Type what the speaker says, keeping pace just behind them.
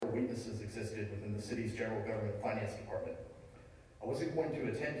existed within the city's general government finance department. I wasn't going to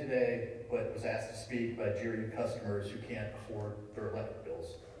attend today, but was asked to speak by GRU customers who can't afford their electric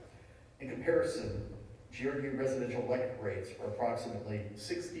bills. In comparison, GRU residential electric rates are approximately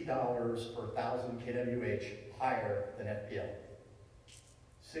 $60 per 1,000 kWh higher than FPL.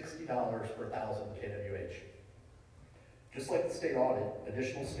 $60 per 1,000 kWh. Just like the state audit,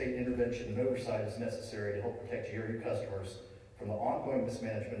 additional state intervention and oversight is necessary to help protect GRU customers from the ongoing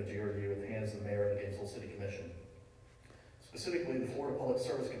mismanagement of GRU at the hands of the Mayor and the Gainesville City Commission. Specifically, the Florida Public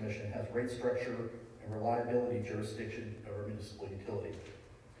Service Commission has rate structure and reliability jurisdiction over municipal utility.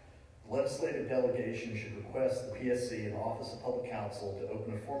 The legislative delegation should request the PSC and the Office of Public Counsel to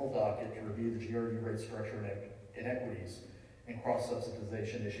open a formal docket to review the GRU rate structure inequities and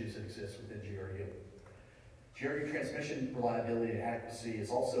cross-subsidization issues that exist within GRU. GRU transmission reliability and accuracy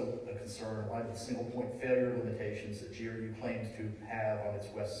is also a concern in light of the single point failure limitations that GRU claims to have on its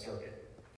West Circuit.